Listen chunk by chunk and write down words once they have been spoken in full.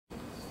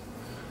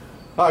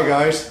Hi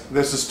guys,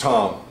 this is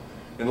Tom.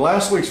 In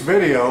last week's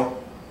video,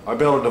 I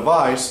built a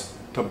device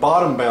to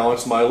bottom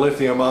balance my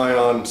lithium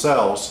ion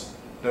cells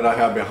that I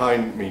have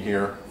behind me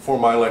here for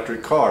my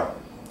electric car,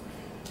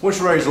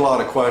 which raised a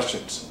lot of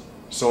questions.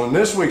 So in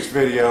this week's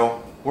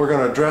video, we're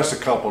going to address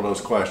a couple of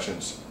those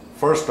questions.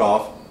 First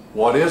off,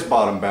 what is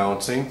bottom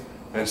balancing?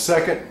 And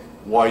second,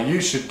 why you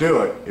should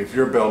do it if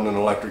you're building an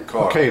electric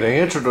car. Okay, to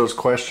answer those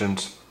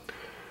questions,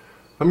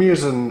 I'm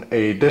using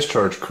a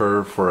discharge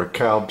curve for a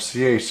Calb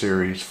CA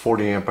series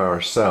 40 amp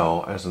hour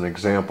cell as an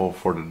example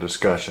for the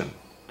discussion.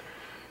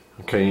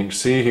 Okay, you can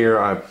see here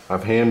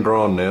I've hand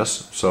drawn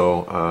this,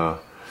 so I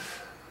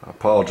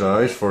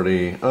apologize for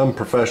the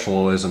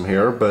unprofessionalism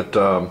here, but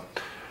on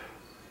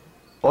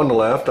the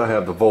left I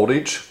have the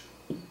voltage,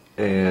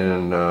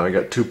 and I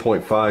got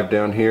 2.5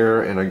 down here,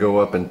 and I go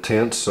up in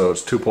tenths, so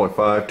it's 2.5,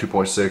 2.6,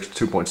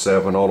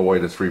 2.7 all the way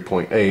to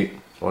 3.8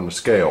 on the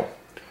scale.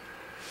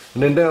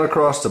 And then down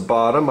across the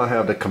bottom I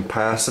have the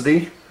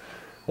capacity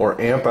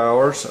or amp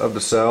hours of the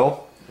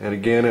cell, and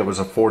again it was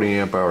a 40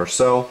 amp hour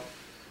cell,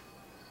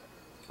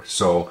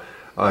 so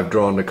I've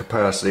drawn the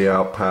capacity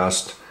out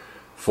past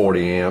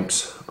 40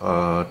 amps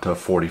to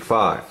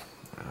 45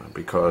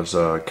 because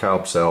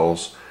Calb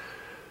cells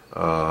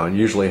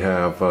usually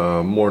have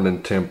more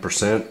than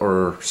 10%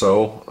 or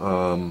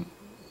so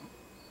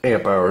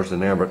amp hours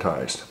than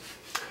advertised.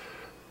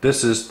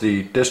 This is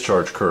the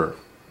discharge curve.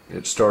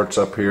 It starts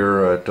up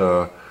here at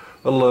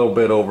a little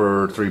bit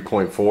over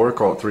 3.4,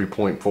 call it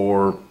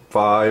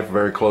 3.45,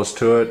 very close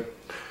to it,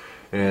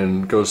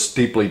 and goes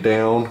steeply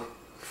down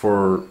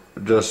for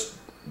just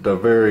the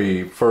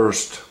very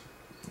first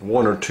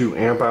 1 or 2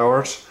 amp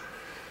hours,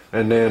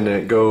 and then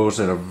it goes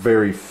in a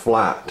very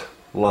flat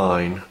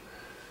line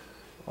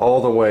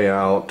all the way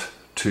out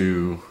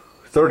to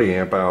 30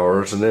 amp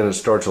hours, and then it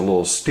starts a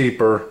little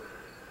steeper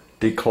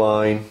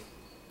decline,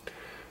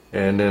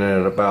 and then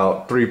at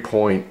about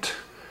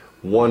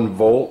 3.1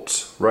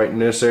 volts right in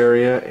this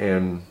area,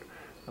 and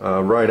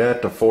right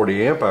at the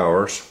 40 amp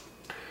hours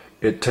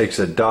it takes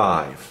a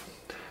dive,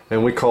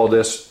 and we call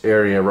this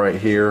area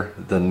right here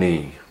the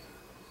knee,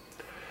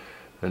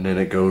 and then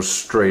it goes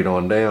straight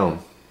on down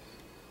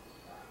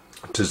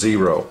to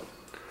 0.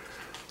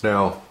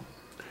 Now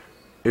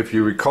if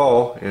you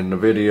recall in the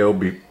video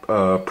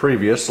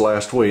previous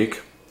last week,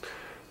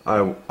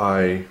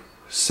 I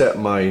set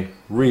my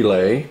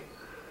relay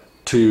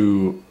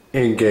to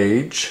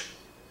engage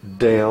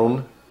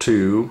down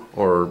to,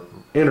 or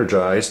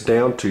energize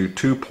down to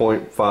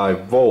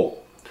 2.5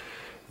 volt,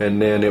 and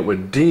then it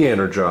would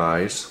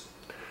de-energize,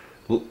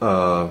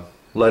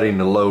 letting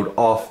the load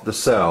off the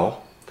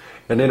cell,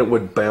 and then it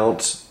would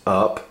bounce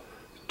up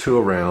to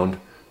around,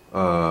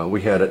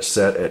 we had it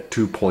set at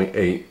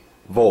 2.8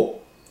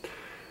 volt,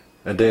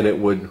 and then it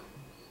would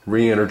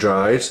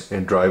re-energize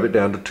and drive it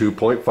down to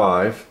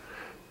 2.5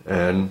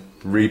 and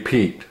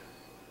repeat.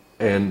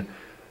 And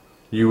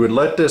you would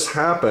let this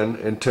happen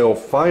until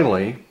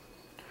finally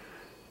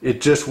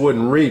it just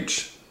wouldn't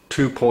reach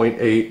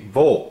 2.8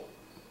 volt.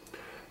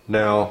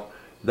 Now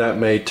that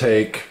may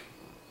take,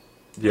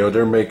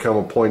 there may come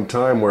a point in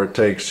time where it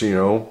takes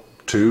 2,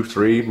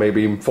 3,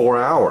 maybe even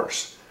 4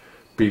 hours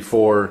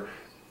before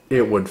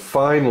it would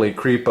finally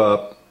creep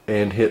up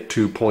and hit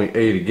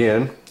 2.8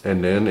 again,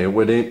 and then it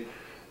would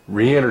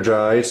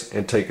re-energize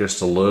and take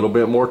us a little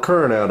bit more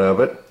current out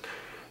of it,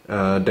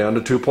 down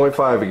to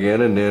 2.5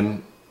 again, and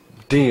then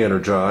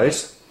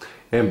de-energize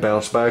and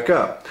bounce back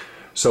up.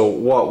 So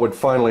what would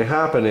finally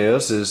happen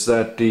is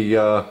that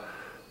the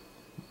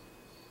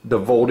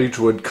voltage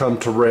would come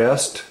to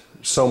rest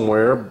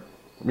somewhere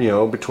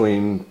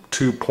between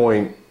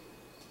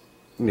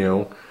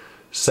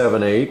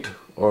 2.78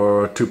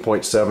 or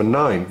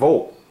 2.79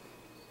 volt,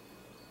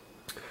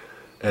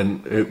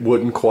 and it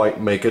wouldn't quite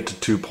make it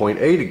to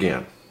 2.8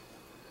 again.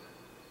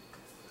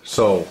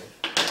 So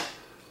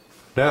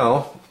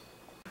now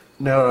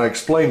that I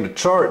explained the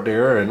chart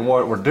there and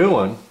what we're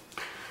doing,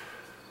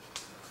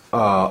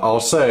 I'll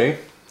say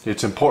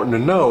it's important to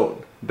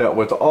note that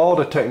with all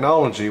the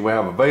technology we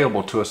have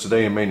available to us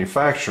today in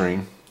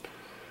manufacturing,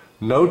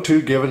 no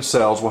two given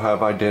cells will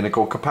have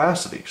identical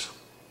capacities.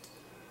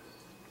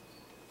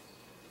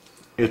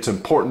 It's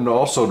important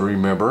also to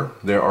remember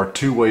there are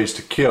 2 ways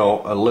to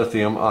kill a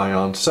lithium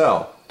ion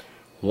cell.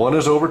 One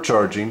is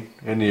overcharging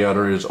and the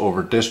other is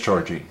over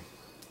discharging.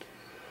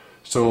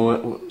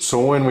 So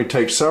when we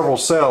take several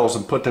cells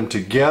and put them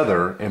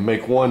together and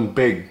make one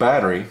big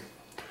battery,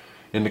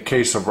 in the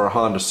case of our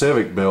Honda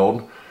Civic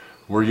build,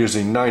 we're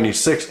using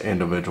 96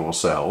 individual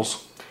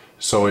cells,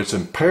 so it's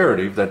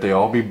imperative that they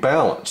all be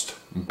balanced.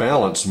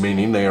 Balanced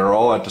meaning they are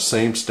all at the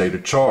same state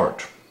of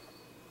charge.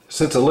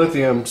 Since a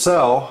lithium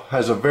cell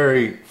has a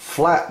very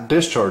flat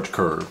discharge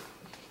curve,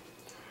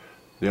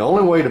 the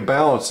only way to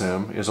balance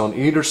them is on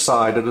either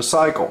side of the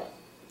cycle.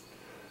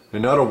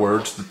 In other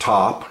words, the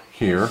top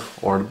here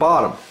or the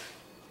bottom.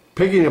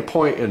 Picking a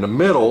point in the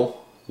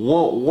middle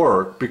won't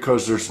work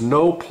because there's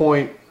no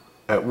point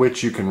at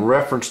which you can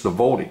reference the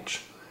voltage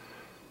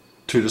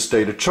to the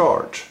state of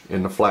charge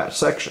in the flat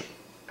section.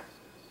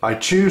 I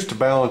choose to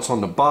balance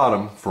on the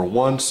bottom for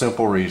one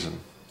simple reason.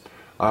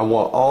 I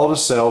want all the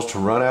cells to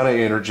run out of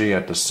energy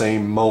at the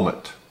same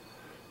moment.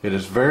 It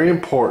is very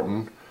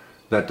important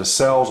that the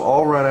cells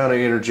all run out of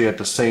energy at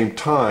the same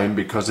time,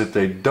 because if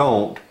they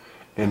don't,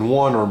 and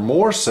one or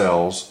more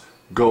cells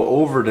go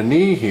over the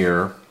knee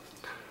here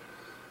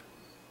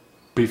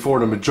before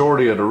the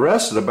majority of the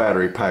rest of the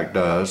battery pack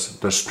does,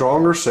 the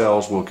stronger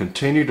cells will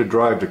continue to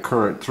drive the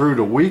current through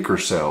the weaker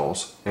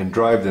cells and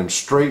drive them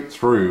straight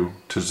through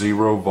to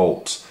 0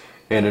 volts,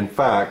 and in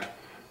fact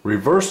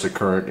reverse the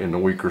current in the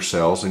weaker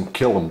cells and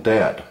kill them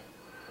dead.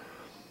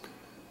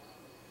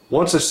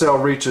 Once a cell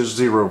reaches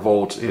 0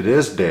 volts, it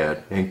is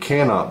dead and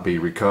cannot be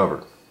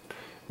recovered,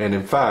 and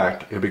in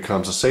fact it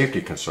becomes a safety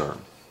concern.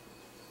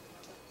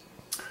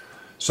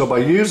 So by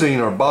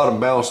using our bottom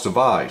balance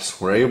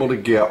device, we're able to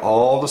get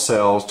all the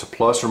cells to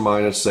plus or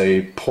minus,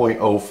 say,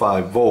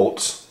 0.05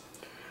 volts,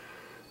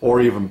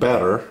 or even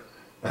better,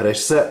 at a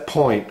set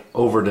point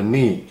over the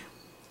knee.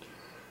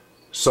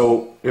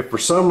 So if for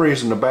some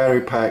reason the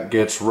battery pack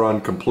gets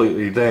run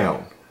completely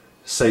down,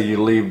 say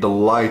you leave the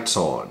lights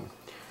on,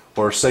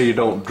 or say you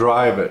don't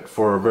drive it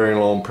for a very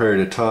long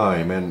period of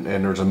time, and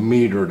there's a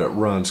meter that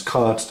runs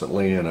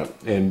constantly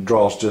and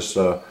draws just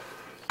a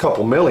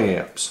couple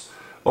milliamps,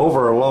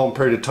 over a long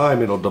period of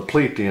time it'll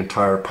deplete the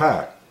entire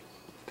pack.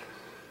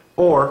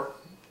 Or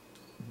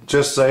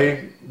just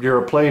say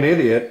you're a plain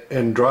idiot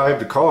and drive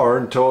the car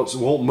until it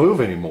won't move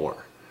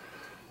anymore.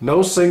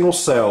 No single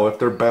cell, if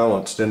they're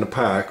balanced in the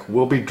pack,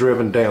 will be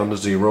driven down to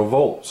 0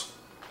 volts.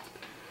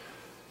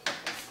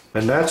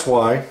 And that's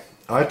why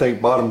I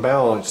think bottom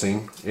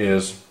balancing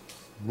is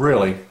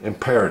really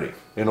imperative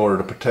in order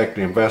to protect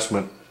the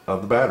investment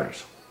of the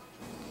batteries.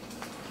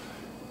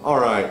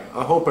 Alright,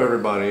 I hope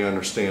everybody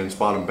understands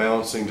bottom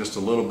balancing just a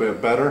little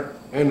bit better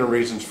and the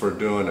reasons for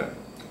doing it.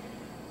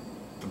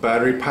 The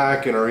battery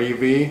pack in our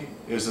EV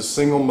is the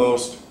single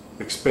most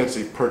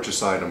expensive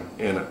purchase item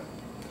in it.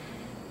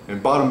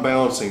 And bottom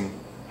balancing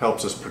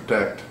helps us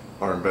protect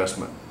our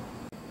investment.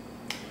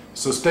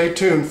 So stay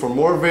tuned for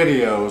more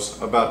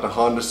videos about the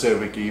Honda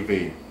Civic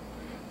EV.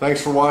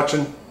 Thanks for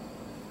watching.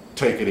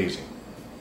 Take it easy.